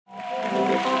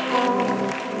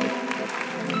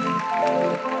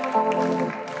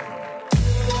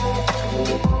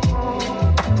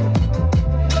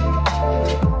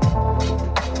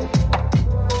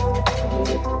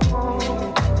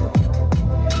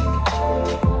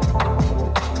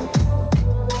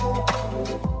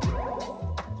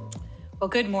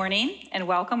Well, good morning and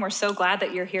welcome. We're so glad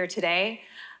that you're here today.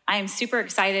 I am super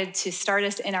excited to start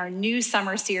us in our new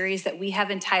summer series that we have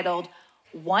entitled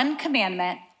One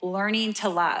Commandment, Learning to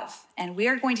Love. And we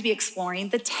are going to be exploring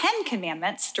the 10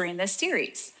 commandments during this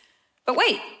series. But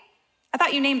wait, I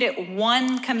thought you named it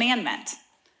One Commandment.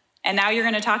 And now you're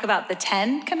going to talk about the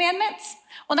 10 commandments?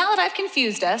 Well, now that I've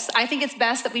confused us, I think it's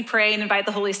best that we pray and invite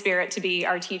the Holy Spirit to be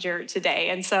our teacher today.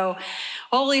 And so,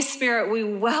 Holy Spirit, we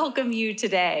welcome you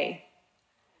today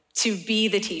to be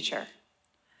the teacher.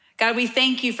 God, we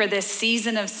thank you for this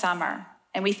season of summer.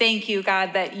 And we thank you,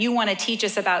 God, that you want to teach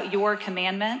us about your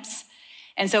commandments.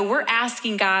 And so we're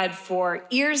asking God for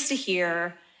ears to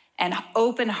hear and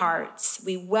open hearts.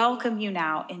 We welcome you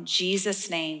now in Jesus'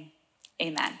 name.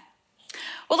 Amen.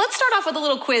 Well, let's start off with a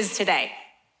little quiz today.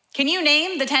 Can you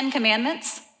name the 10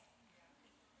 commandments?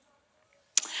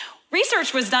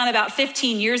 Research was done about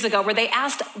 15 years ago where they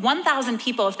asked 1,000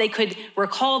 people if they could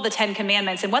recall the 10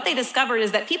 commandments. And what they discovered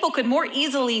is that people could more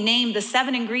easily name the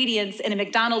 7 ingredients in a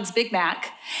McDonald's Big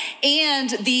Mac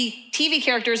and the TV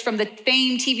characters from the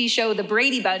famed TV show The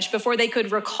Brady Bunch before they could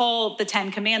recall the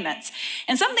 10 commandments.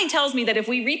 And something tells me that if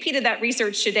we repeated that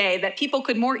research today, that people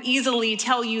could more easily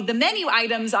tell you the menu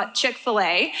items at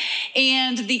Chick-fil-A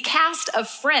and the cast of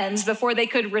Friends before they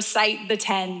could recite the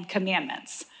 10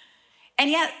 commandments. And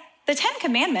yet, the 10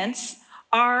 commandments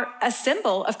are a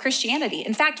symbol of Christianity.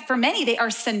 In fact, for many, they are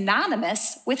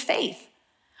synonymous with faith.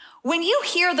 When you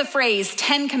hear the phrase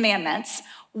 10 commandments,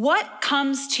 what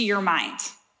comes to your mind?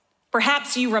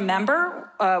 Perhaps you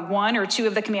remember 1 or 2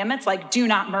 of the commandments, like do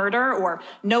not murder or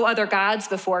no other gods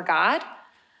before God.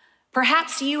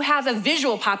 Perhaps you have a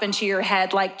visual pop into your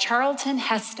head like Charlton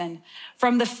Heston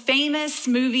from the famous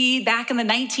movie back in the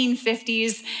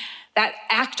 1950s, that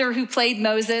actor who played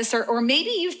Moses, or maybe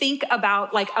you think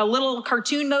about like a little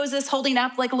cartoon Moses holding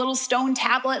up like little stone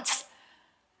tablets.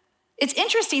 It's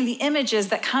interesting the images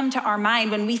that come to our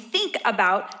mind when we think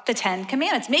about the 10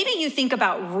 commandments. Maybe you think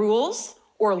about rules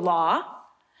or law.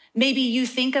 Maybe you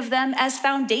think of them as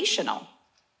foundational.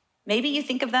 Maybe you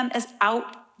think of them as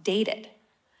outdated.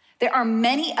 There are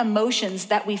many emotions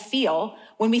that we feel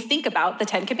when we think about the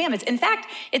 10 commandments. In fact,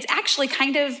 it's actually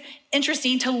kind of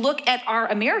interesting to look at our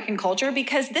American culture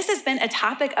because this has been a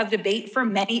topic of debate for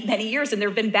many, many years, and there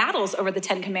have been battles over the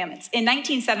 10 commandments. In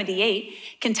 1978,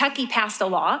 Kentucky passed a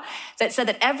law that said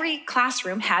that every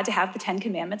classroom had to have the 10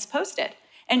 commandments posted.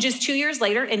 And just 2 years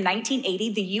later, in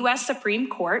 1980, the US Supreme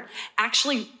Court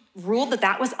actually ruled that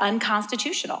that was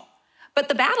unconstitutional. But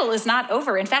the battle is not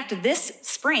over. In fact, this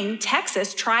spring,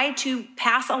 Texas tried to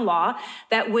pass a law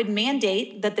that would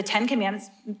mandate that the 10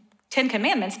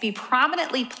 Commandments be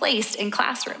prominently placed in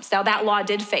classrooms. Now, that law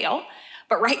did fail,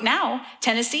 but right now,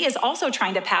 Tennessee is also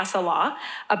trying to pass a law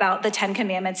about the 10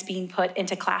 Commandments being put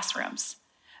into classrooms.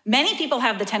 Many people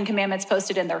have the 10 Commandments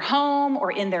posted in their home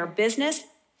or in their business,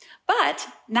 but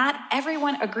not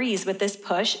everyone agrees with this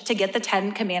push to get the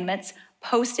 10 Commandments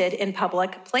posted in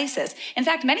public places. In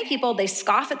fact, many people, they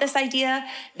scoff at this idea.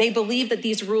 They believe that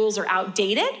these rules are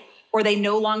outdated or they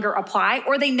no longer apply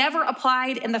or they never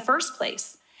applied in the first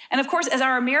place. And of course, as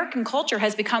our American culture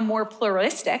has become more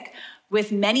pluralistic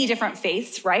with many different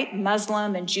faiths, right?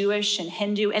 Muslim and Jewish and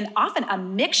Hindu, and often a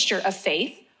mixture of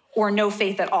faith or no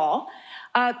faith at all,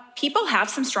 people have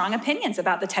some strong opinions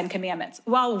about the 10 Commandments.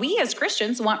 While we as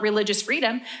Christians want religious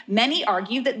freedom, many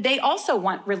argue that they also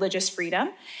want religious freedom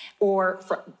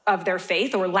of their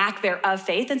faith or lack thereof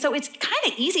faith. And so it's kind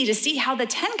of easy to see how the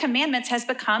 10 Commandments has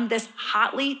become this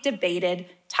hotly debated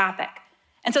topic.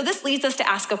 And so this leads us to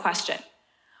ask a question.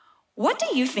 What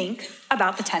do you think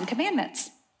about the 10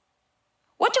 Commandments?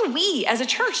 What do we as a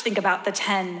church think about the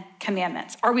 10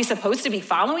 Commandments? Are we supposed to be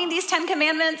following these 10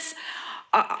 Commandments?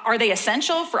 Are they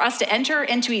essential for us to enter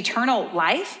into eternal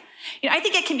life? I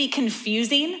think it can be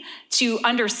confusing to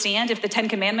understand if the 10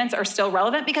 Commandments are still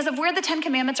relevant because of where the 10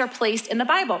 Commandments are placed in the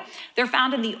Bible. They're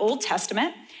found in the Old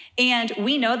Testament, and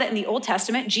we know that in the Old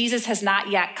Testament, Jesus has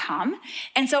not yet come.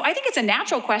 And so I think it's a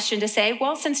natural question to say,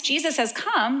 well, since Jesus has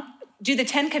come, do the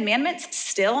 10 Commandments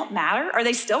still matter? Are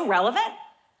they still relevant?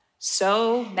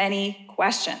 So many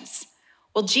questions.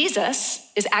 Well,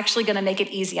 Jesus is actually going to make it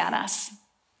easy on us.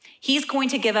 He's going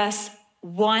to give us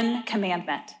one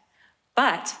commandment,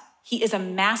 but he is a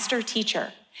master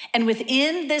teacher. And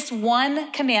within this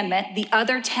one commandment, the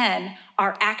other 10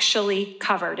 are actually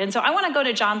covered. And so I want to go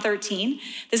to John 13.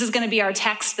 This is going to be our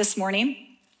text this morning.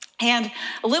 And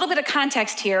a little bit of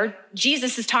context here,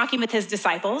 Jesus is talking with his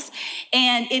disciples,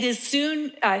 and it is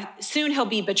soon he'll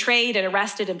be betrayed and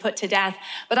arrested and put to death.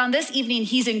 But on this evening,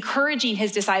 he's encouraging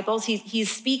his disciples.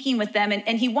 He's speaking with them,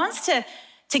 and he wants to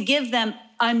to give them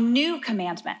a new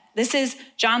commandment. This is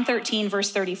John 13,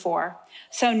 verse 34.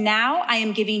 So now I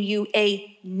am giving you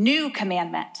a new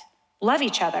commandment. Love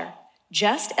each other.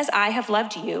 Just as I have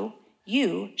loved you,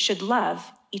 you should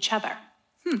love each other.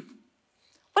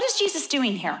 What is Jesus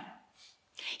doing here?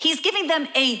 He's giving them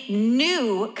a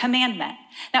new commandment.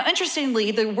 Now,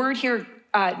 interestingly, the word here,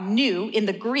 new in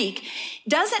the Greek,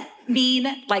 doesn't mean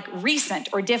like recent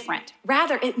or different.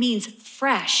 Rather, it means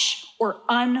fresh or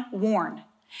unworn.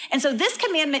 And so this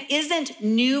commandment isn't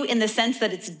new in the sense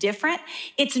that it's different.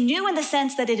 It's new in the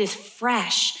sense that it is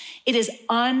fresh. It is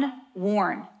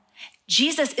unworn.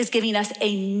 Jesus is giving us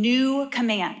a new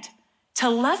command to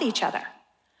love each other.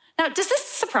 Now, does this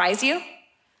surprise you?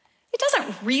 It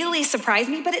doesn't really surprise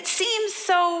me, but it seems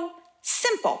so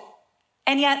simple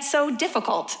and yet so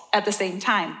difficult at the same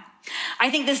time. I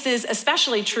think this is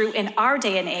especially true in our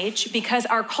day and age because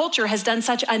our culture has done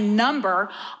such a number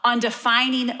on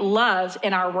defining love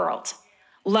in our world.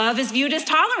 Love is viewed as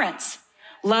tolerance.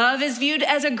 Love is viewed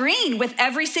as agreeing with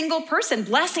every single person,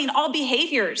 blessing all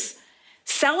behaviors,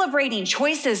 celebrating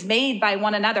choices made by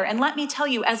one another. And let me tell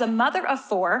you, as a mother of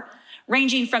four,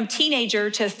 ranging from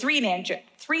teenager to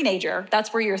three-nager,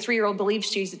 that's where your 3-year-old believes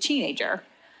she's a teenager,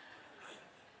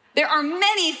 there are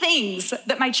many things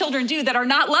that my children do that are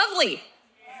not lovely.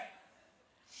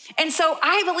 And so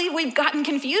I believe we've gotten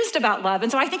confused about love.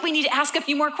 And so I think we need to ask a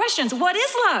few more questions. What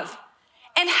is love?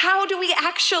 And how do we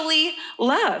actually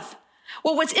love?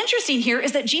 Well, what's interesting here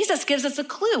is that Jesus gives us a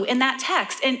clue in that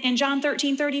text in John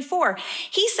 13, 34.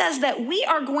 He says that we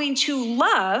are going to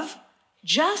love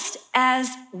just as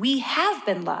we have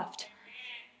been loved.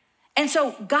 And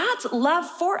so God's love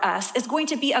for us is going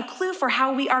to be a clue for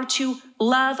how we are to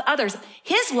love others.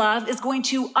 His love is going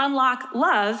to unlock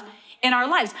love in our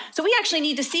lives. So we actually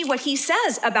need to see what he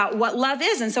says about what love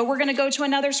is. And so we're going to go to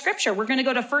another scripture. We're going to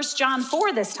go to 1 John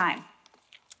 4 this time.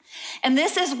 And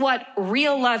this is what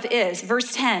real love is.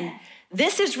 Verse 10,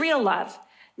 this is real love,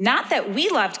 not that we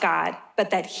loved God, but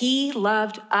that he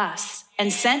loved us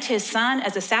and sent his son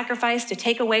as a sacrifice to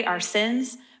take away our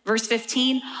sins. Verse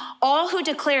 15, all who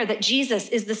declare that Jesus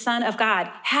is the Son of God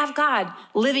have God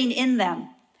living in them.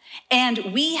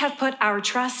 And we have put our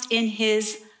trust in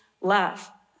his love.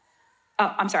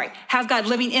 Have God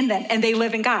living in them and they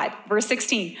live in God. Verse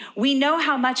 16, we know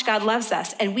how much God loves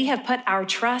us and we have put our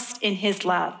trust in his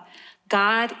love.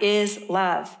 God is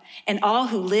love, and all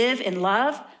who live in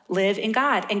love live in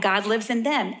God, and God lives in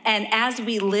them. And as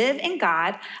we live in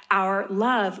God, our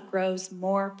love grows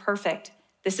more perfect.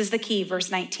 This is the key,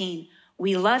 verse 19.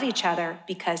 We love each other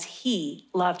because he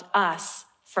loved us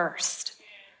first.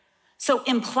 So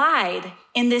implied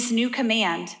in this new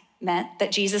commandment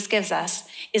that Jesus gives us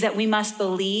is that we must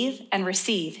believe and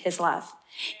receive his love.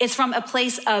 It's from a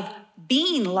place of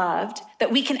being loved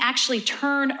that we can actually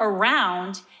turn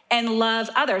around and love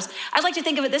others. I like to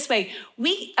think of it this way.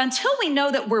 Until we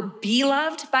know that we're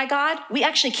beloved by God, we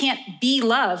actually can't be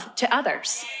love to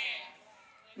others.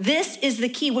 This is the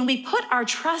key. When we put our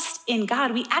trust in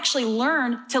God, we actually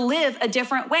learn to live a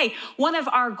different way. One of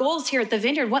our goals here at the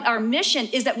Vineyard, our mission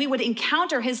is that we would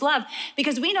encounter his love,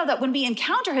 because we know that when we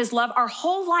encounter his love, our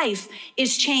whole life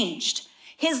is changed.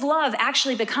 His love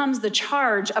actually becomes the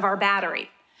charge of our battery.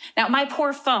 Now, my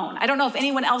poor phone, I don't know if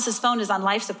anyone else's phone is on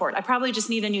life support. I probably just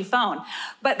need a new phone.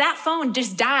 But that phone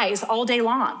just dies all day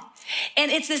long.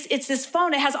 And it's this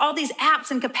phone, it has all these apps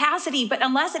and capacity, but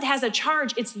unless it has a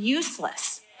charge, it's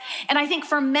useless. And I think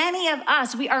for many of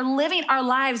us, we are living our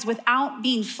lives without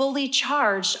being fully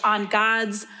charged on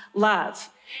God's love.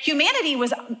 Humanity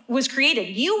was created.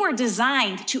 You were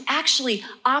designed to actually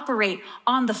operate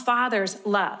on the Father's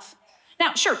love.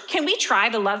 Now, sure, can we try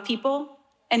to love people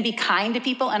and be kind to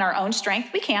people in our own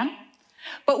strength? We can.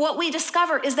 But what we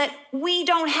discover is that we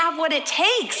don't have what it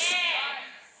takes.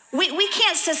 We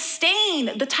can't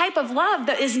sustain the type of love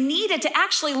that is needed to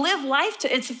actually live life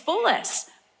to its fullest.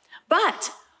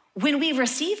 But when we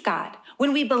receive God,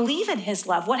 when we believe in his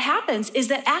love, what happens is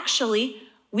that actually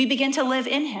we begin to live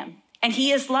in him. And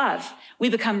he is love. We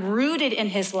become rooted in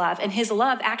his love, and his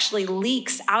love actually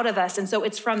leaks out of us. And so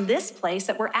it's from this place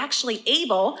that we're actually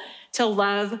able to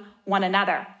love one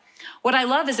another. What I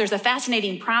love is there's a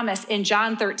fascinating promise in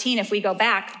John 13. If we go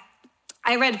back,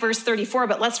 I read verse 34,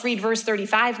 but let's read verse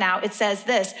 35 now. It says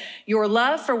this, your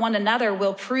love for one another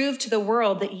will prove to the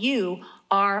world that you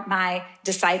are my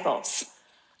disciples.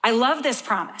 I love this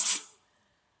promise.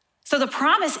 So the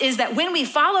promise is that when we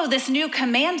follow this new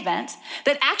commandment,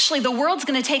 that actually the world's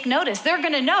going to take notice. They're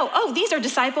going to know, oh, these are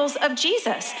disciples of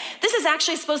Jesus. This is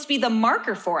actually supposed to be the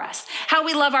marker for us. How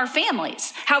we love our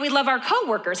families, how we love our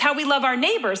coworkers, how we love our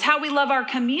neighbors, how we love our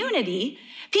community.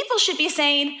 People should be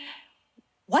saying,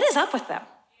 what is up with them?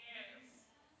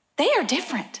 They are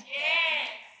different.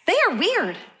 They are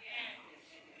weird.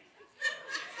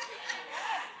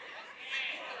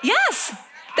 Yes,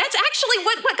 that's actually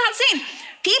what God's saying.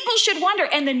 People should wonder,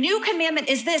 and the new commandment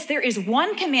is this: there is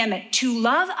one commandment, to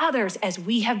love others as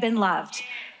we have been loved.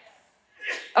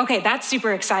 Okay, that's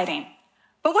super exciting.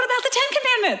 But what about the 10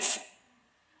 commandments?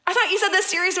 I thought you said this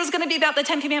series was going to be about the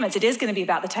 10 commandments. It is going to be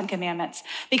about the 10 commandments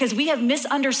because we have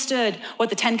misunderstood what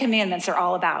the 10 commandments are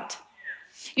all about.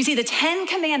 You see, the 10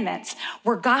 commandments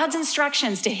were God's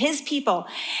instructions to his people,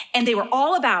 and they were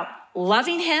all about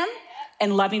loving him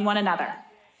and loving one another.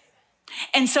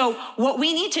 And so what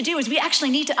we need to do is we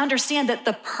actually need to understand that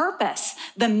the purpose,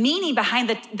 the meaning behind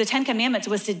the 10 commandments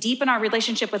was to deepen our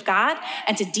relationship with God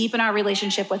and to deepen our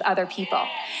relationship with other people.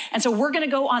 And so we're going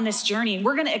to go on this journey and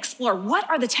we're going to explore what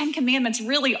are the 10 commandments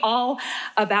really all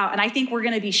about. And I think we're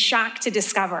going to be shocked to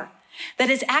discover that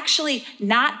it's actually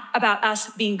not about us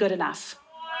being good enough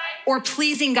or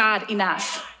pleasing God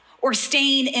enough or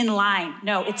staying in line.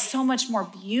 No, it's so much more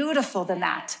beautiful than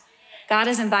that. God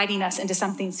is inviting us into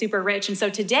something super rich. And so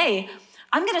today,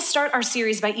 I'm going to start our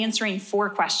series by answering 4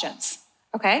 questions,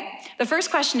 okay? The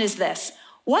first question is this: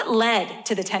 what led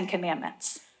to the 10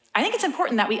 commandments? I think it's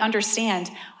important that we understand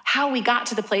how we got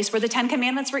to the place where the 10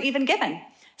 commandments were even given.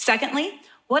 Secondly,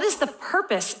 what is the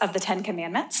purpose of the 10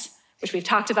 commandments, which we've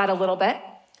talked about a little bit?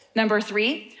 Number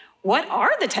 3, what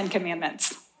are the 10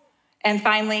 commandments? And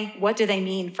finally, what do they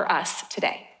mean for us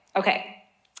today? Okay.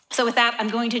 So with that, I'm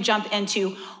going to jump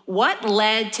into what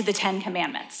led to the 10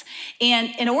 commandments.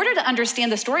 And in order to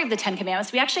understand the story of the 10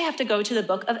 commandments, we actually have to go to the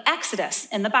book of Exodus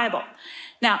in the Bible.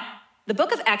 Now, the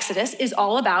book of Exodus is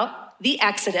all about the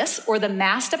Exodus, or the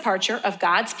mass departure of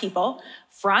God's people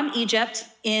from Egypt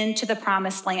into the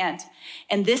promised land.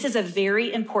 And this is a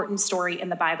very important story in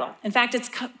the Bible. In fact, it's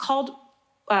called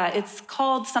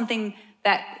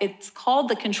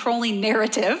the controlling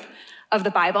narrative of the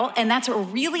Bible. And that's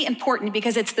really important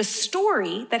because it's the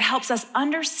story that helps us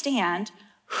understand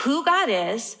who God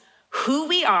is, who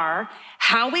we are,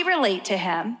 how we relate to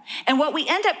him. And what we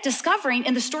end up discovering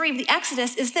in the story of the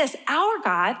Exodus is this: our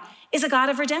God is a God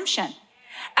of redemption.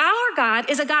 Our God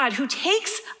is a God who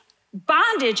takes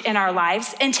bondage in our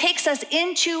lives and takes us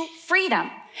into freedom.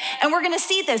 And we're going to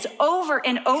see this over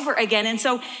and over again. And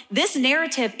so this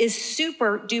narrative is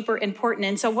super duper important.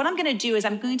 And so what I'm going to do is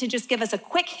I'm going to just give us a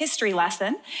quick history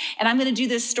lesson, and I'm going to do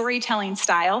this storytelling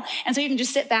style. And so you can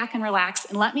just sit back and relax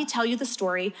and let me tell you the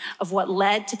story of what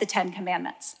led to the 10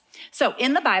 commandments. So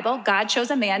in the Bible, God chose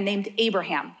a man named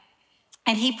Abraham,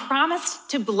 and he promised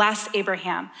to bless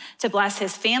Abraham, to bless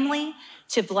his family,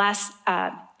 to bless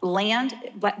land,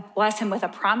 bless him with a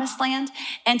promised land,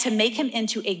 and to make him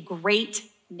into a great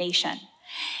nation.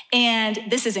 And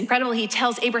this is incredible. He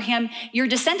tells Abraham, your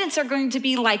descendants are going to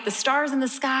be like the stars in the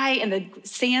sky and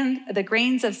the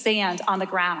grains of sand on the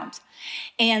ground.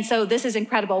 And so this is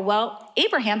incredible. Well,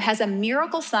 Abraham has a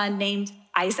miracle son named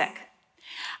Isaac.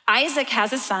 Isaac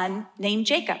has a son named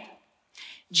Jacob.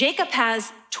 Jacob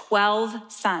has 12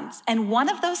 sons, and one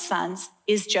of those sons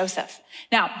is Joseph.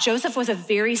 Now, Joseph was a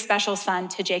very special son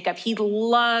to Jacob. He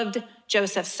loved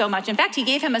Joseph so much. In fact, he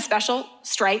gave him a special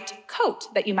striped coat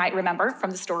that you might remember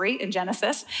from the story in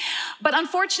Genesis. But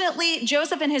unfortunately,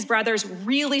 Joseph and his brothers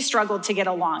really struggled to get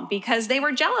along because they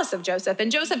were jealous of Joseph,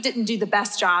 and Joseph didn't do the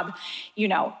best job,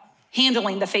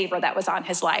 handling the favor that was on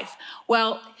his life.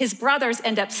 Well, his brothers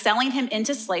end up selling him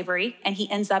into slavery, and he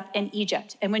ends up in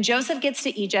Egypt. And when Joseph gets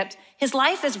to Egypt, his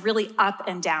life is really up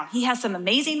and down. He has some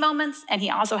amazing moments, and he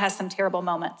also has some terrible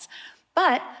moments.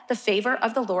 But the favor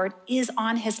of the Lord is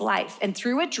on his life. And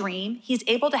through a dream, he's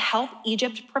able to help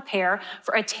Egypt prepare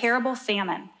for a terrible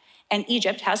famine. And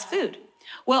Egypt has food.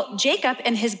 Well, Jacob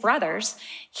and his brothers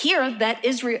hear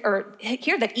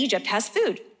that Egypt has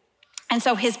food. And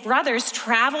so his brothers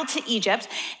travel to Egypt,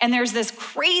 and there's this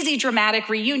crazy dramatic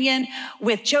reunion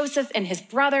with Joseph and his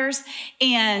brothers.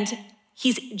 And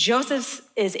Joseph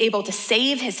is able to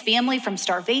save his family from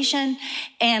starvation.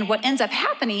 And what ends up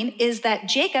happening is that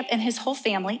Jacob and his whole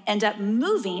family end up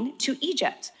moving to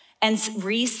Egypt and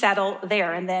resettle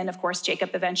there. And then, of course,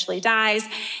 Jacob eventually dies,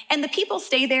 and the people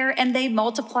stay there and they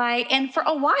multiply. And for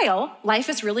a while, life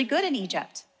is really good in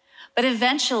Egypt. But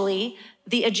eventually,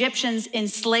 the Egyptians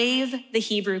enslave the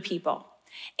Hebrew people.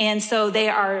 And so they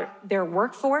are their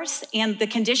workforce, and the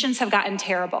conditions have gotten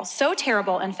terrible. So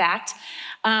terrible, in fact,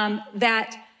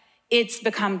 that it's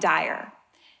become dire.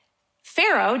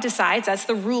 Pharaoh decides, that's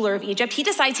the ruler of Egypt, he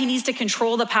decides he needs to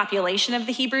control the population of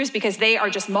the Hebrews because they are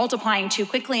just multiplying too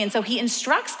quickly. And so he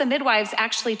instructs the midwives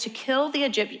actually to kill the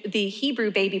Hebrew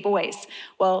baby boys.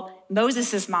 Well,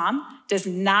 Moses' mom does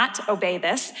not obey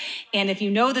this. And if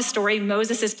you know the story,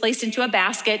 Moses is placed into a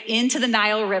basket into the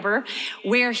Nile River,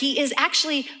 where he is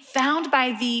actually found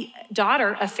by the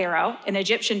daughter of Pharaoh, an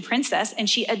Egyptian princess, and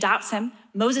she adopts him.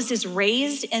 Moses is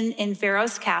raised in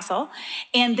Pharaoh's castle,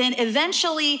 and then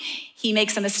eventually he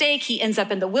makes a mistake. He ends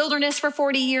up in the wilderness for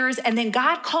 40 years, and then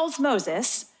God calls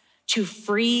Moses to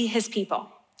free his people.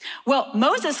 Well,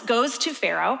 Moses goes to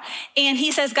Pharaoh, and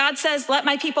he says, God says, let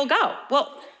my people go.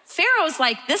 Well, Pharaoh's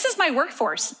like, this is my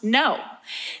workforce. No.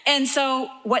 And so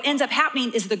what ends up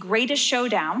happening is the greatest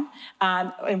showdown,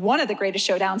 and one of the greatest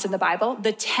showdowns in the Bible,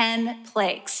 the 10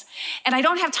 plagues. And I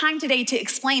don't have time today to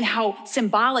explain how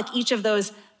symbolic each of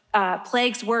those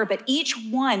plagues were, but each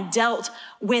one dealt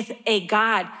with a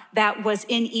God that was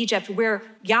in Egypt, where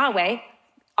Yahweh,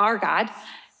 our God,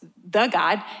 the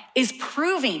God, is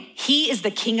proving he is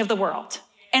the king of the world.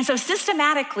 And so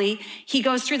systematically, he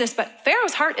goes through this, but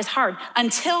Pharaoh's heart is hard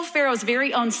until Pharaoh's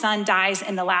very own son dies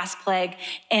in the last plague,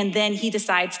 and then he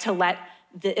decides to let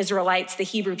the Israelites, the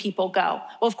Hebrew people, go.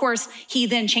 Well, of course, he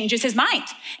then changes his mind.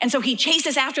 And so he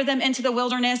chases after them into the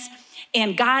wilderness,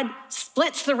 and God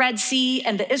splits the Red Sea,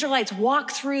 and the Israelites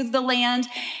walk through the land,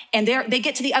 and they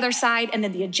get to the other side, and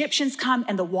then the Egyptians come,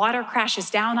 and the water crashes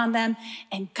down on them,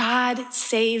 and God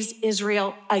saves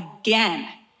Israel again.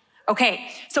 Okay,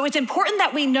 so it's important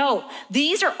that we know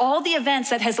these are all the events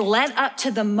that has led up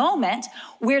to the moment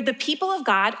where the people of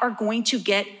God are going to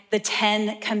get the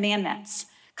 10 commandments.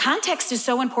 Context is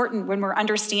so important when we're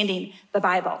understanding the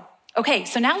Bible. Okay,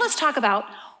 so now let's talk about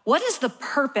what is the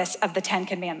purpose of the 10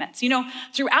 commandments. You know,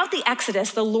 throughout the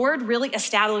Exodus, the Lord really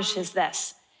establishes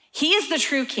this. He is the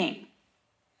true king.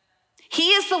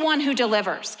 He is the one who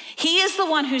delivers. He is the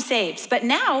one who saves. But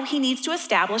now he needs to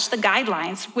establish the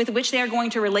guidelines with which they are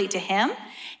going to relate to him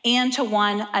and to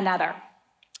one another.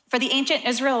 For the ancient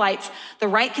Israelites, the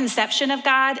right conception of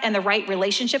God and the right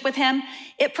relationship with him,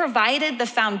 it provided the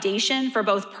foundation for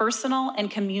both personal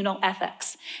and communal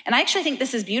ethics. And I actually think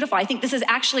this is beautiful. I think this is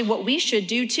actually what we should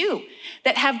do too,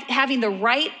 that having the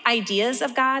right ideas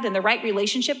of God and the right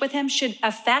relationship with him should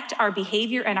affect our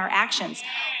behavior and our actions.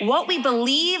 What we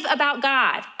believe about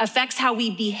God affects how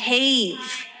we behave.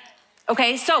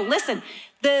 Okay, so listen,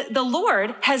 the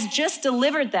Lord has just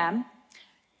delivered them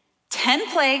 10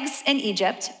 plagues in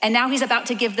Egypt, and now he's about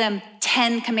to give them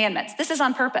 10 commandments. This is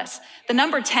on purpose. The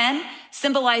number 10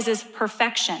 symbolizes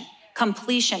perfection,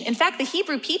 completion. In fact, the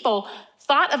Hebrew people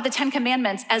thought of the 10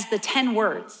 commandments as the 10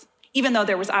 words, even though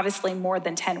there was obviously more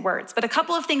than 10 words. But a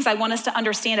couple of things I want us to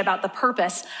understand about the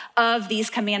purpose of these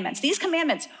commandments. These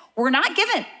commandments were not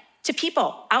given to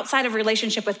people outside of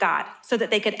relationship with God so that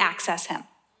they could access him,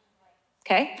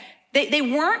 okay? They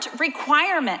weren't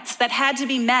requirements that had to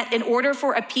be met in order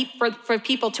for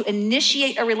people to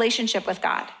initiate a relationship with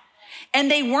God. And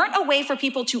they weren't a way for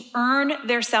people to earn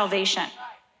their salvation.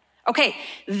 Okay,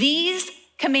 these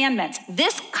commandments,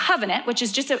 this covenant, which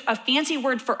is just a fancy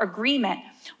word for agreement,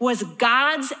 was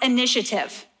God's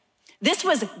initiative. This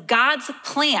was God's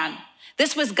plan.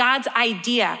 This was God's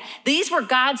idea. These were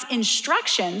God's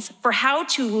instructions for how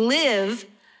to live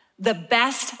the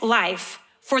best life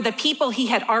for the people he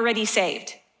had already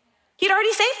saved. He'd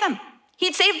already saved them.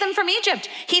 He'd saved them from Egypt.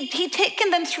 He'd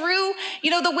taken them through,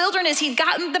 the wilderness. He'd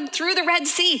gotten them through the Red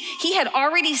Sea. He had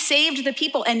already saved the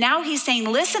people. And now he's saying,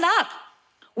 listen up.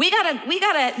 We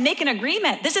gotta make an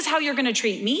agreement. This is how you're gonna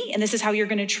treat me, and this is how you're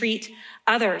gonna treat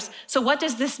others. So what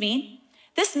does this mean?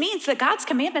 This means that God's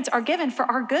commandments are given for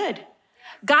our good.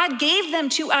 God gave them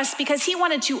to us because he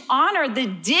wanted to honor the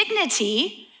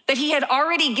dignity that he had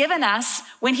already given us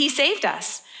when he saved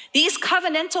us. These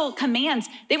covenantal commands,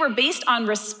 they were based on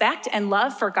respect and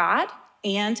love for God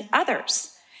and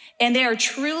others. And they are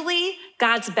truly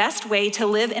God's best way to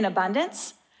live in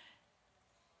abundance,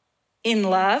 in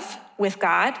love with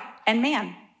God and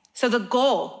man. So the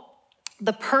goal,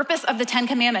 the purpose of the 10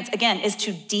 commandments, again, is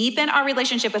to deepen our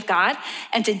relationship with God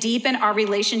and to deepen our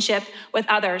relationship with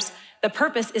others. The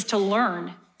purpose is to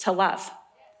learn to love.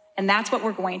 And that's what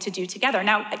we're going to do together.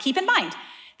 Now, keep in mind,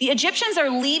 the Egyptians are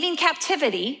leaving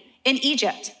captivity in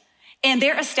Egypt, and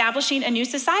they're establishing a new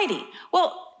society.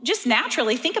 Well, just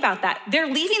naturally, think about that. They're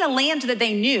leaving a land that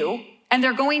they knew, and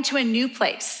they're going to a new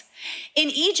place. In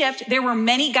Egypt, there were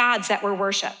many gods that were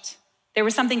worshiped. There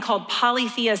was something called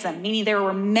polytheism, meaning there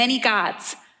were many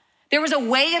gods. There was a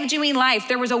way of doing life.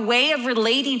 There was a way of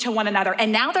relating to one another.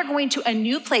 And now they're going to a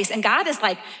new place. And God is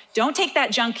like, don't take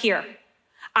that junk here.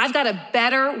 I've got a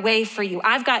better way for you.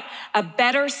 I've got a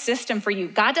better system for you.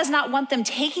 God does not want them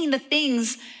taking the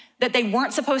things that they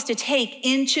weren't supposed to take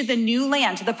into the new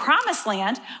land, the promised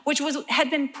land, which had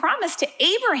been promised to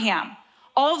Abraham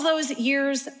all of those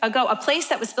years ago, a place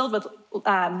that was filled with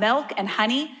milk and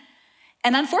honey.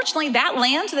 And unfortunately, that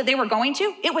land that they were going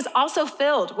to, it was also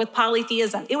filled with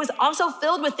polytheism. It was also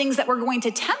filled with things that were going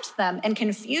to tempt them and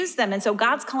confuse them. And so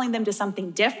God's calling them to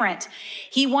something different.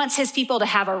 He wants his people to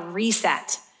have a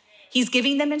reset. He's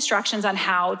giving them instructions on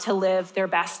how to live their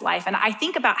best life. And I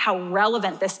think about how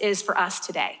relevant this is for us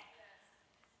today.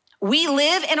 We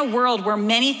live in a world where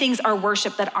many things are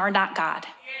worshiped that are not God.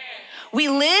 We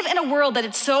live in a world that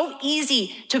it's so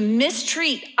easy to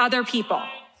mistreat other people.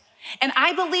 And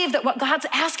I believe that what God's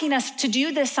asking us to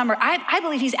do this summer, I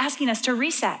believe he's asking us to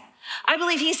reset. I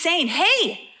believe he's saying,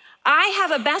 hey, I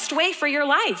have a best way for your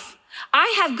life.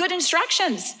 I have good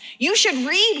instructions. You should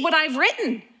read what I've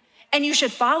written and you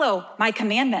should follow my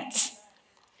commandments.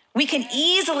 We can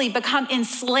easily become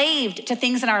enslaved to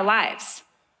things in our lives.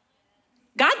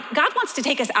 God wants to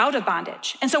take us out of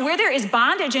bondage. And so where there is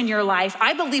bondage in your life,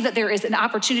 I believe that there is an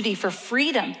opportunity for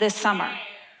freedom this summer.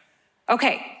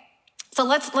 Okay, so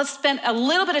let's spend a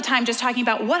little bit of time just talking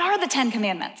about what are the 10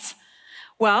 Commandments?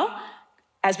 Well,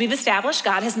 as we've established,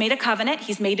 God has made a covenant.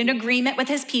 He's made an agreement with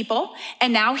his people.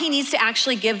 And now he needs to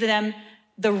actually give them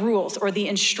the rules or the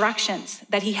instructions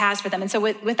that he has for them. And so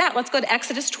with that, let's go to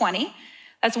Exodus 20.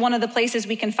 That's one of the places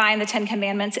we can find the 10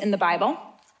 Commandments in the Bible.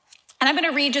 And I'm going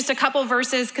to read just a couple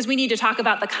verses because we need to talk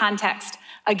about the context.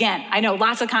 Again, I know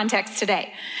lots of context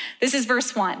today. This is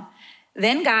verse 1.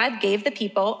 Then God gave the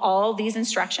people all these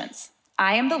instructions.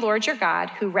 I am the Lord your God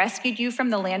who rescued you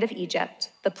from the land of Egypt,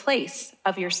 the place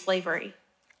of your slavery.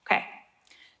 Okay,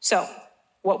 so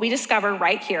what we discover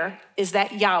right here is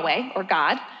that Yahweh, or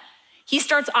God, he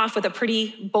starts off with a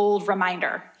pretty bold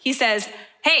reminder. He says,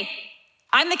 hey,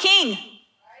 I'm the king.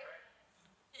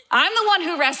 I'm the one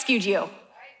who rescued you.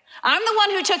 I'm the one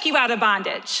who took you out of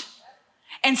bondage.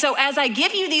 And so as I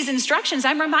give you these instructions,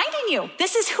 I'm reminding you,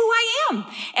 this is who I am.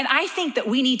 And I think that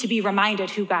we need to be reminded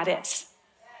who God is.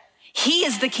 He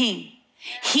is the king.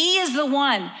 He is the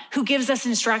one who gives us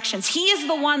instructions. He is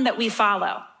the one that we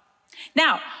follow.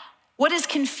 Now, what is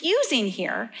confusing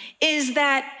here is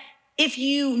that if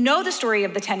you know the story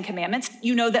of the 10 Commandments,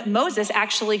 you know that Moses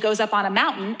actually goes up on a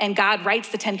mountain and God writes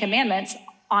the 10 Commandments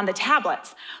on the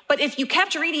tablets. But if you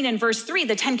kept reading in verse 3,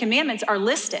 the 10 Commandments are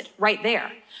listed right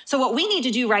there. So what we need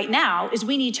to do right now is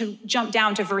we need to jump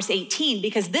down to verse 18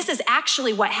 because this is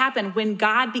actually what happened when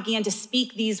God began to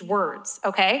speak these words,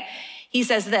 okay? He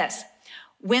says this,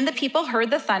 when the people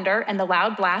heard the thunder and the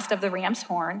loud blast of the ram's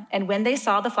horn, and when they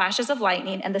saw the flashes of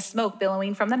lightning and the smoke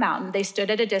billowing from the mountain, they stood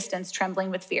at a distance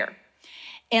trembling with fear.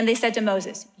 And they said to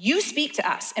Moses, you speak to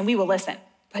us and we will listen.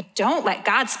 But don't let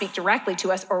God speak directly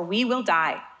to us or we will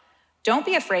die. Don't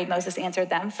be afraid, Moses answered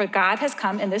them, for God has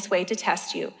come in this way to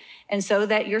test you, and so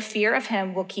that your fear of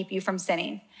him will keep you from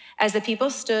sinning. As the people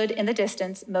stood in the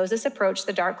distance, Moses approached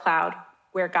the dark cloud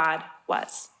where God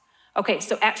was. Okay,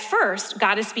 so at first,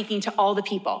 God is speaking to all the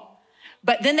people,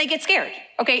 but then they get scared.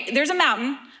 Okay, there's a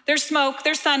mountain, there's smoke,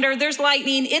 there's thunder, there's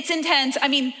lightning, it's intense. I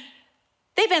mean,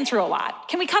 they've been through a lot.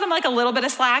 Can we cut them like a little bit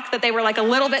of slack that they were like a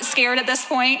little bit scared at this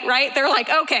point, right? They're like,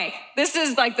 okay, this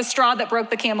is like the straw that broke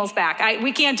the camel's back.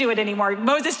 We can't do it anymore.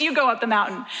 Moses, you go up the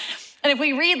mountain. And if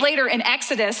we read later in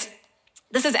Exodus,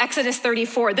 this is Exodus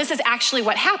 34. This is actually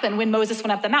what happened when Moses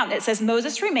went up the mountain. It says,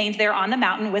 Moses remained there on the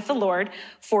mountain with the Lord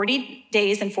 40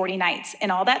 days and 40 nights.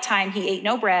 And all that time he ate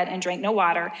no bread and drank no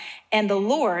water. And the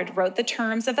Lord wrote the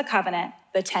terms of the covenant,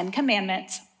 the 10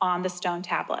 Commandments, on the stone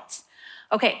tablets.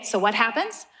 Okay, so what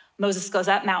happens? Moses goes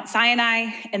up Mount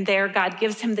Sinai, and there God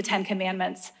gives him the 10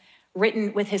 Commandments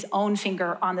written with his own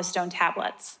finger on the stone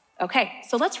tablets. Okay,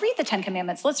 so let's read the 10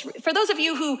 Commandments. For those of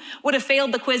you who would have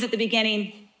failed the quiz at the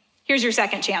beginning, here's your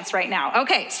second chance right now.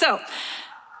 Okay, so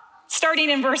starting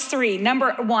in verse 3,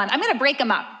 number 1, I'm going to break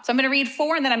them up. So I'm going to read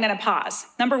 4, and then I'm going to pause.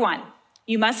 Number 1,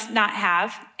 you must not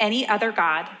have any other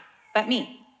God but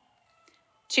me.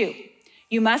 2,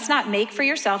 you must not make for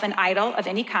yourself an idol of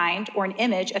any kind or an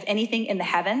image of anything in the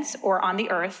heavens or on the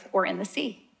earth or in the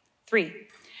sea. 3,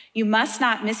 you must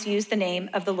not misuse the name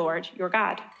of the Lord your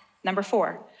God. Number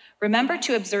 4, remember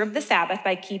to observe the Sabbath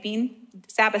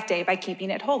day by keeping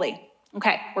it holy.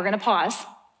 Okay, we're going to pause.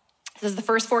 This is the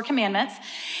first 4 commandments.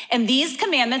 And these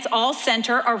commandments all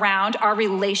center around our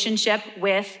relationship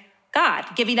with God,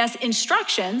 giving us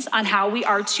instructions on how we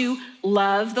are to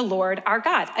love the Lord our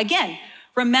God. Again,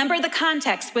 Remember the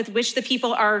context with which the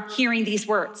people are hearing these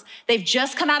words. They've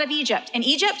just come out of Egypt. In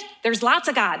Egypt, there's lots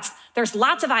of gods. There's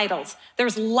lots of idols.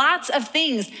 There's lots of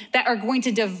things that are going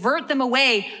to divert them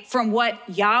away from what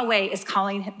Yahweh is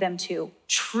calling them to.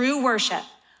 True worship,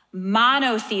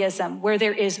 monotheism, where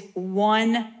there is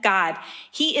one God.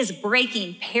 He is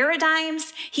breaking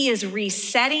paradigms. He is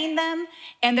resetting them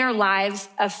and their lives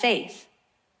of faith.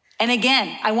 And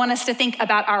again, I want us to think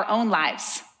about our own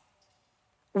lives.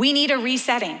 We need a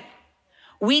resetting.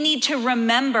 We need to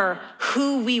remember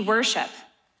who we worship.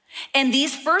 And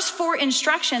these first 4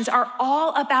 instructions are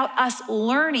all about us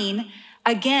learning,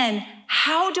 again,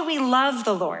 how do we love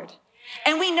the Lord?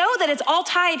 And we know that it's all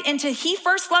tied into He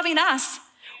first loving us.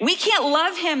 We can't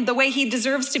love Him the way He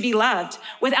deserves to be loved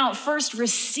without first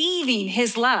receiving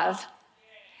His love.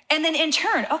 And then in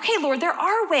turn, okay, Lord, there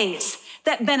are ways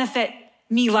that benefit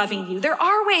me loving you. There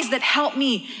are ways that help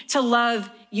me to love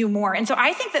you more. And so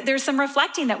I think that there's some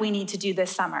reflecting that we need to do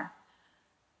this summer.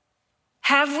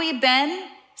 Have we been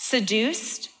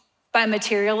seduced by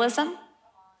materialism,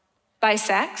 by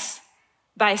sex,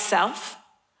 by self?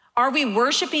 Are we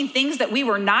worshiping things that we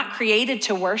were not created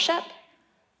to worship?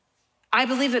 I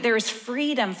believe that there is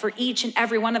freedom for each and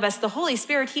every one of us. The Holy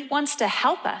Spirit, He wants to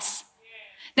help us.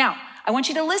 Now, I want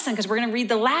you to listen because we're going to read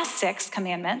the last 6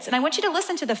 commandments, and I want you to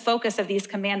listen to the focus of these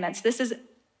commandments. This is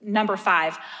number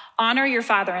 5. Honor your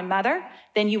father and mother,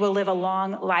 then you will live a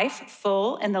long life,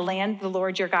 full in the land the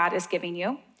Lord your God is giving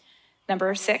you.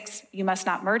 Number 6, you must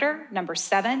not murder. Number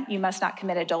 7, you must not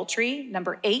commit adultery.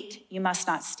 Number 8, you must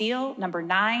not steal. Number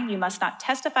 9, you must not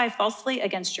testify falsely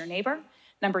against your neighbor.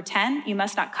 Number 10, you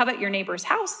must not covet your neighbor's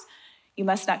house. You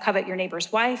must not covet your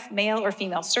neighbor's wife, male or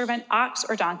female servant, ox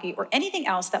or donkey, or anything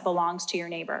else that belongs to your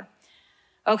neighbor.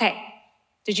 Okay,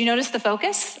 did you notice the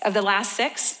focus of the last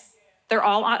 6? They're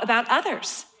all about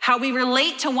others, how we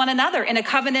relate to one another in a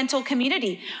covenantal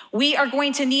community. We are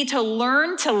going to need to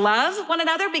learn to love one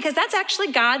another because that's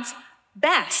actually God's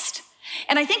best.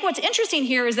 And I think what's interesting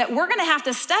here is that we're going to have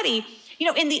to study,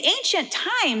 in the ancient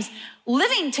times,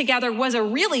 living together was a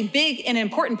really big and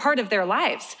important part of their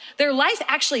lives. Their life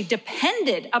actually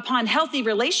depended upon healthy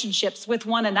relationships with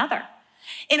one another.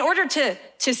 In order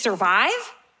to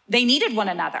survive, they needed one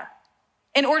another.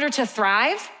 In order to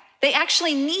thrive, they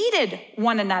actually needed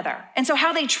one another. And so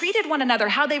how they treated one another,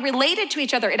 how they related to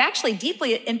each other, it actually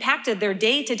deeply impacted their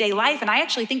day-to-day life. And I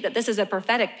actually think that this is a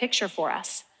prophetic picture for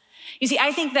us. You see,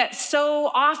 I think that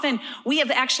so often we have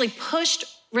actually pushed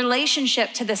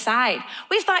relationship to the side.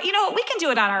 We've thought, we can do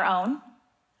it on our own.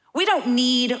 We don't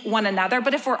need one another.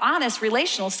 But if we're honest,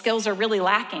 relational skills are really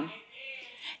lacking.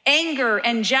 Anger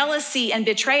and jealousy and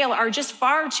betrayal are just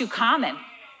far too common.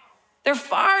 They're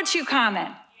far too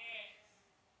common.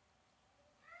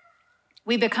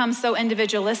 We become so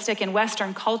individualistic in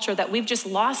Western culture that we've just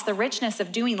lost the richness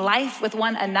of doing life with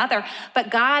one another. But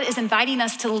God is inviting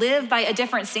us to live by a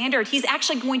different standard. He's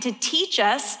actually going to teach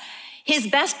us His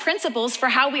best principles for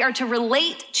how we are to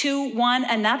relate to one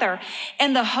another.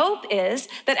 And the hope is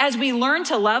that as we learn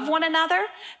to love one another,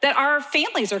 that our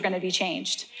families are going to be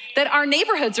changed, that our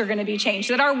neighborhoods are going to be changed,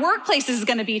 that our workplace is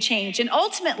going to be changed. And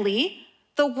ultimately,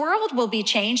 the world will be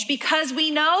changed because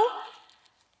we know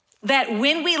that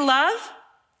when we love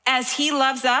as He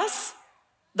loves us,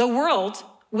 the world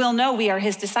will know we are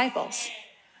His disciples.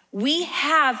 We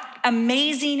have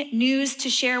amazing news to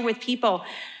share with people.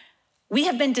 We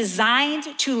have been designed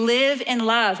to live in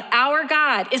love. Our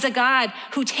God is a God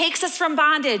who takes us from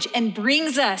bondage and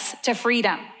brings us to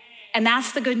freedom. And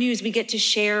that's the good news we get to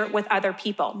share with other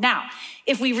people. Now,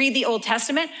 if we read the Old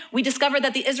Testament, we discover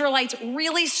that the Israelites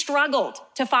really struggled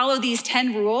to follow these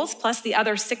 10 rules, plus the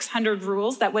other 600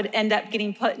 rules that would end up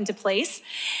getting put into place.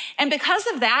 And because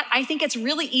of that, I think it's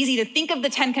really easy to think of the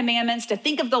 10 Commandments, to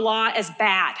think of the law as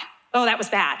bad. Oh, that was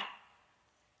bad.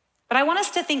 But I want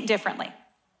us to think differently.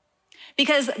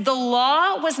 Because the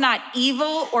law was not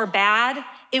evil or bad,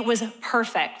 it was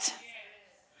perfect.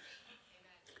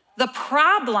 The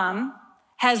problem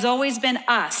has always been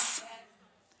us.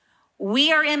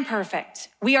 We are imperfect.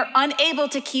 We are unable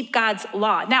to keep God's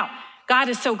law. Now, God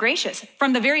is so gracious.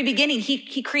 From the very beginning,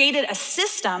 he created a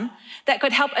system that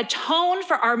could help atone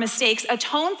for our mistakes,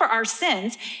 atone for our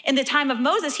sins. In the time of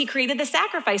Moses, He created the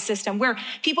sacrifice system where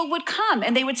people would come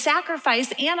and they would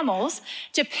sacrifice animals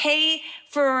to pay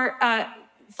for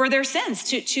their sins,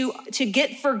 to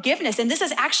get forgiveness. And this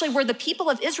is actually where the people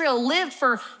of Israel lived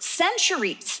for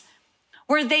centuries,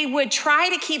 where they would try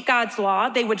to keep God's law,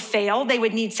 they would fail, they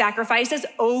would need sacrifices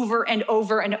over and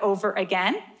over and over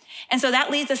again. And so that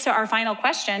leads us to our final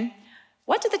question.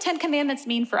 What do the 10 Commandments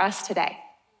mean for us today?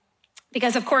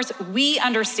 Because of course we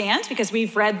understand, because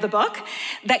we've read the book,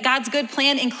 that God's good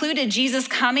plan included Jesus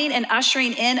coming and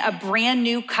ushering in a brand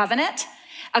new covenant,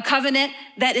 a covenant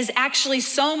that is actually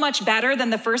so much better than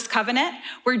the first covenant,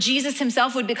 where Jesus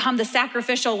himself would become the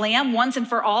sacrificial lamb once and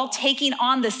for all, taking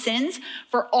on the sins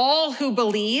for all who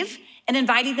believe and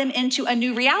inviting them into a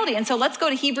new reality. And so let's go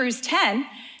to Hebrews 10,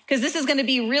 because this is going to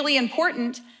be really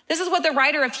important. This is what the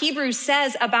writer of Hebrews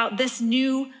says about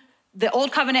the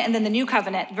old covenant and then the new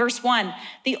covenant. Verse 1,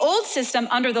 the old system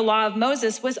under the law of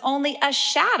Moses was only a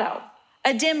shadow,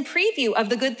 a dim preview of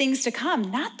the good things to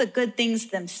come, not the good things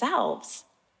themselves.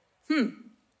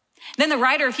 Then the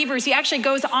writer of Hebrews, he actually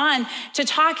goes on to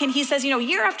talk, and he says,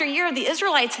 year after year, the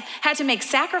Israelites had to make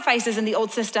sacrifices in the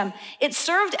old system. It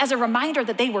served as a reminder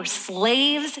that they were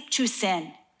slaves to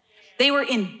sin. They were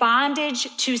in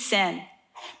bondage to sin.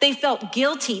 They felt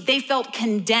guilty. They felt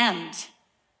condemned.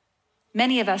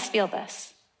 Many of us feel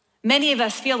this. Many of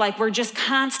us feel like we're just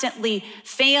constantly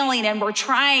failing, and we're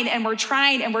trying and we're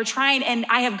trying and we're trying. And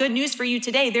I have good news for you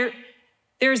today.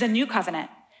 There is a new covenant.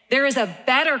 There is a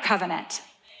better covenant.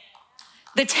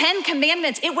 The 10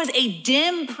 Commandments, it was a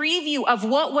dim preview of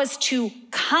what was to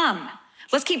come.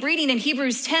 Let's keep reading in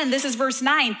Hebrews 10. This is verse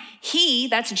 9. He,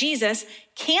 that's Jesus,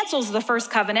 cancels the first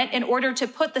covenant in order to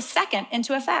put the second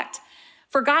into effect.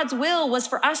 For God's will was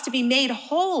for us to be made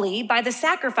holy by the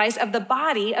sacrifice of the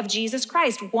body of Jesus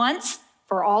Christ once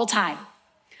for all time.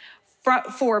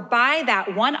 For by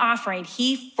that one offering,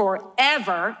 he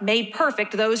forever made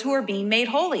perfect those who are being made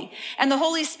holy. And the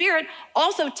Holy Spirit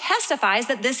also testifies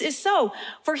that this is so.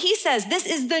 For he says, this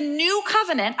is the new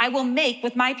covenant I will make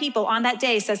with my people on that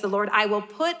day, says the Lord. I will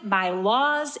put my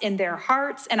laws in their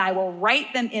hearts and I will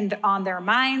write them on their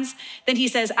minds. Then he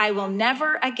says, I will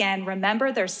never again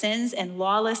remember their sins and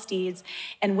lawless deeds.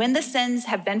 And when the sins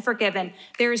have been forgiven,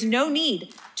 there is no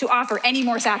need to offer any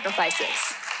more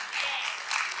sacrifices.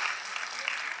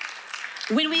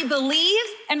 When we believe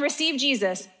and receive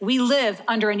Jesus, we live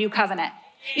under a new covenant.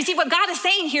 You see, what God is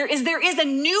saying here is there is a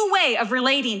new way of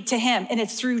relating to him, and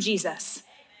it's through Jesus.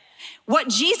 What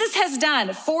Jesus has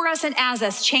done for us and as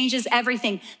us changes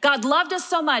everything. God loved us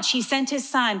so much, he sent his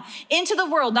son into the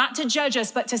world, not to judge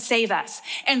us, but to save us.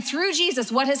 And through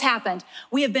Jesus, what has happened?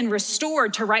 We have been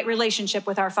restored to right relationship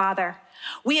with our Father.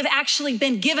 We have actually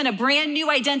been given a brand new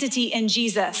identity in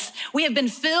Jesus. We have been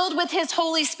filled with his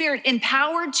Holy Spirit,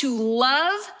 empowered to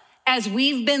love as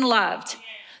we've been loved,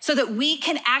 so that we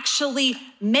can actually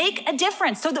make a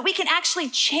difference, so that we can actually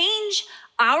change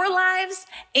our lives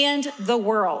and the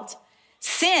world.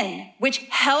 Sin, which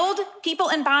held people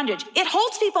in bondage, it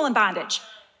holds people in bondage.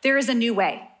 There is a new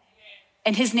way,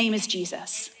 and his name is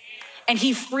Jesus. And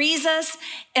he frees us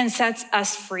and sets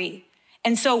us free.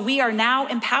 And so we are now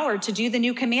empowered to do the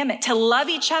new commandment, to love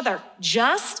each other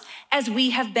just as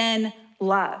we have been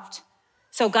loved.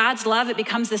 So God's love, it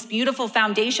becomes this beautiful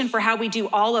foundation for how we do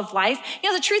all of life.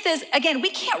 The truth is, again, we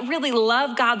can't really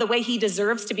love God the way he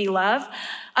deserves to be loved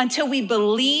until we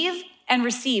believe and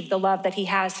receive the love that he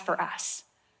has for us.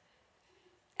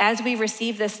 As we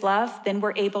receive this love, then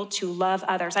we're able to love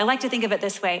others. I like to think of it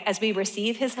this way. As we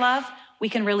receive his love, we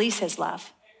can release his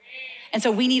love. And so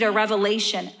we need a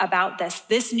revelation about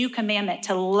this new commandment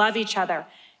to love each other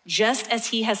just as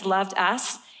he has loved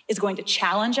us is going to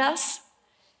challenge us.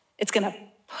 It's going to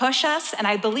push us. And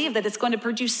I believe that it's going to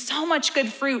produce so much good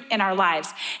fruit in our lives.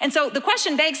 And so the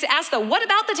question begs to ask, though, what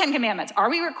about the 10 Commandments? Are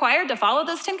we required to follow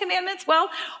those 10 Commandments? Well,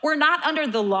 we're not under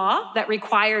the law that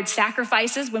required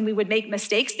sacrifices when we would make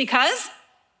mistakes, because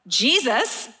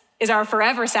Jesus is our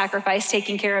forever sacrifice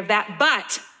taking care of that.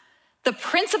 But the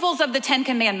principles of the 10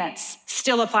 Commandments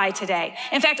still apply today.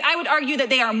 In fact, I would argue that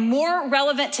they are more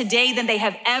relevant today than they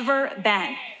have ever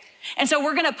been. And so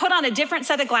we're going to put on a different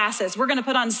set of glasses. We're going to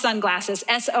put on sunglasses,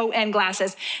 S-O-N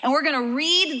glasses, and we're going to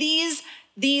read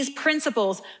these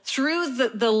principles through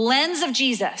the lens of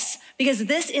Jesus, because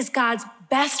this is God's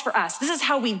best for us. This is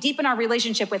how we deepen our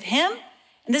relationship with him,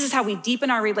 and this is how we deepen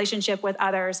our relationship with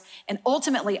others. And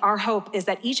ultimately, our hope is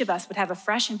that each of us would have a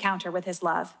fresh encounter with his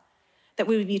love, that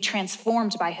we would be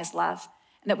transformed by his love,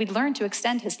 and that we'd learn to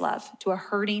extend his love to a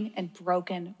hurting and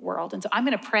broken world. And so I'm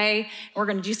going to pray, and we're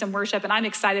going to do some worship, and I'm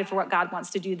excited for what God wants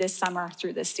to do this summer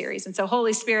through this series. And so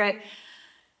Holy Spirit,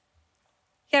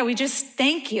 we just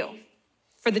thank you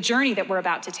for the journey that we're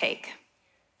about to take.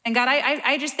 And God,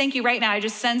 I just thank you right now. I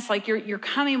just sense like you're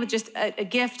coming with just a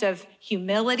gift of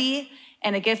humility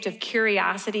and a gift of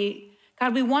curiosity.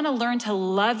 God, we want to learn to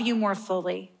love you more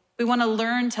fully. We want to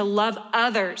learn to love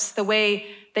others the way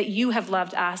that you have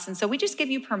loved us. And so we just give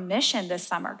you permission this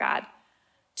summer, God,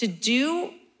 to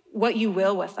do what you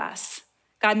will with us.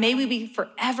 God, may we be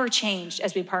forever changed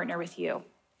as we partner with you.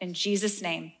 In Jesus'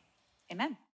 name, Amen.